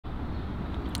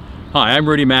Hi, I'm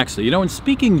Rudy Maxley. You know, in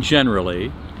speaking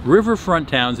generally, riverfront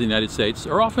towns in the United States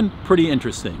are often pretty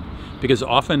interesting because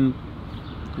often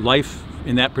life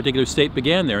in that particular state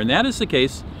began there. And that is the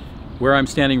case where I'm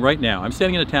standing right now. I'm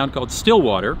standing in a town called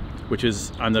Stillwater, which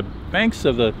is on the banks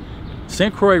of the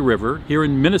St. Croix River here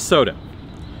in Minnesota.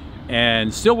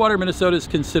 And Stillwater, Minnesota is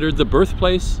considered the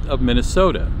birthplace of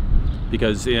Minnesota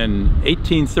because in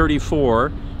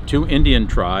 1834, two Indian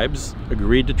tribes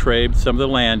agreed to trade some of the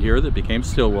land here that became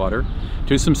Stillwater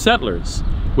to some settlers,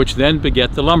 which then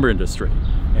beget the lumber industry.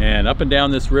 And up and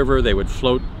down this river, they would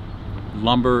float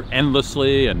lumber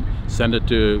endlessly and send it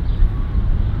to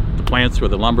the plants where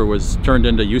the lumber was turned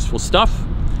into useful stuff.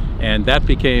 And that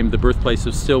became the birthplace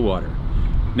of Stillwater.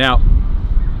 Now,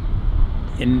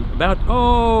 in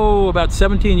about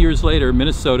 17 years later,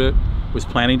 Minnesota was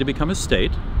planning to become a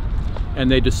state. And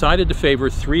they decided to favor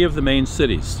three of the main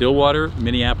cities, Stillwater,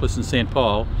 Minneapolis, and St.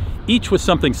 Paul, each with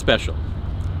something special.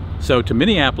 So to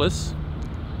Minneapolis,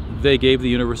 they gave the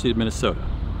University of Minnesota.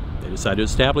 They decided to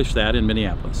establish that in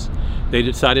Minneapolis. They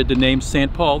decided to name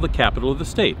St. Paul the capital of the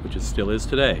state, which it still is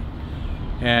today.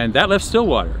 And that left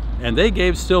Stillwater. And they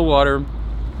gave Stillwater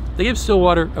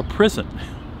a prison,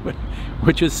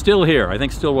 which is still here. I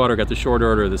think Stillwater got the short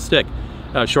order of the stick,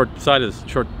 short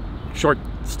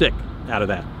stick out of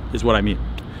that. Is what I mean.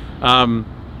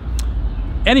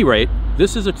 Any rate,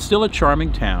 this is still a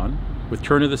charming town with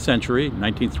turn of the century,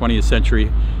 19th, 20th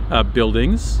century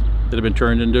buildings that have been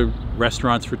turned into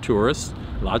restaurants for tourists.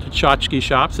 Lots of tchotchke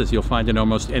shops, as you'll find in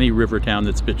almost any river town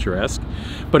that's picturesque.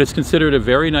 But it's considered a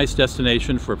very nice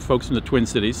destination for folks in the Twin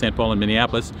Cities, St. Paul and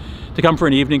Minneapolis, to come for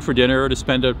an evening for dinner or to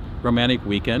spend a romantic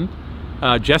weekend.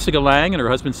 Jessica Lang and her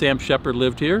husband Sam Shepard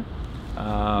lived here.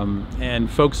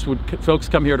 And folks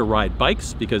come here to ride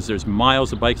bikes because there's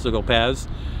miles of bicycle paths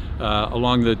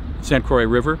along the St. Croix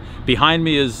River. Behind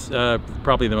me is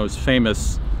probably the most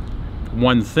famous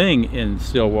one thing in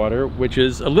Stillwater, which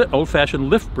is an old-fashioned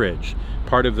lift bridge.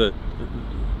 Part of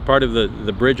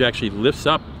the bridge actually lifts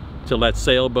up to let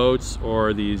sailboats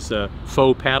or these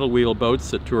faux paddle wheel boats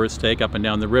that tourists take up and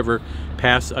down the river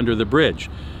pass under the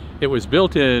bridge. It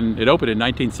opened in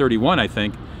 1931, I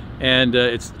think. And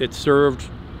it served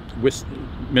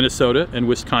Minnesota and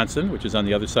Wisconsin, which is on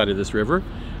the other side of this river.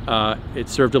 It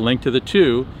served a link to the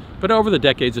two, but over the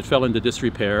decades it fell into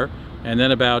disrepair. And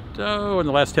then in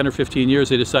the last 10 or 15 years,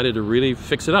 they decided to really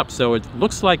fix it up. So it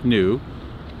looks like new,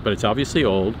 but it's obviously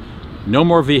old. No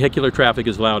more vehicular traffic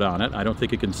is allowed on it. I don't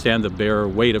think it can stand the bare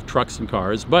weight of trucks and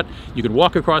cars, but you can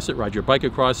walk across it, ride your bike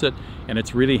across it, and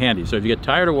it's really handy. So if you get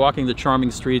tired of walking the charming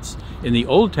streets in the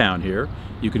old town here,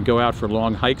 you can go out for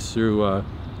long hikes through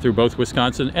both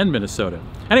Wisconsin and Minnesota.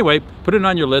 Anyway, put it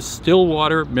on your list,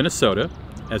 Stillwater, Minnesota,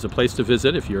 as a place to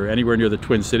visit if you're anywhere near the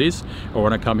Twin Cities or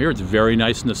want to come here. It's very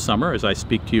nice in the summer as I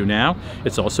speak to you now.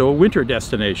 It's also a winter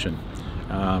destination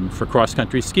for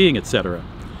cross-country skiing, etc.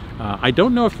 I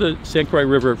don't know if the St. Croix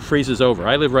River freezes over.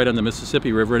 I live right on the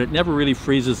Mississippi River and it never really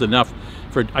freezes enough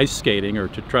for ice skating or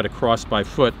to try to cross by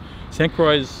foot. St.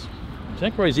 Croix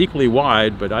is equally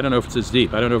wide, but I don't know if it's as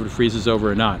deep. I don't know if it freezes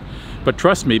over or not. But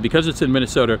trust me, because it's in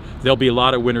Minnesota, there'll be a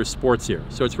lot of winter sports here.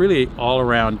 So it's really all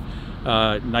around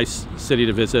nice city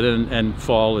to visit, and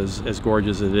fall is as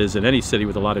gorgeous as it is in any city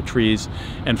with a lot of trees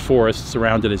and forests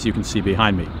around it, as you can see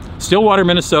behind me. Stillwater,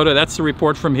 Minnesota, that's the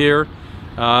report from here.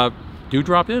 Do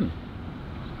drop in.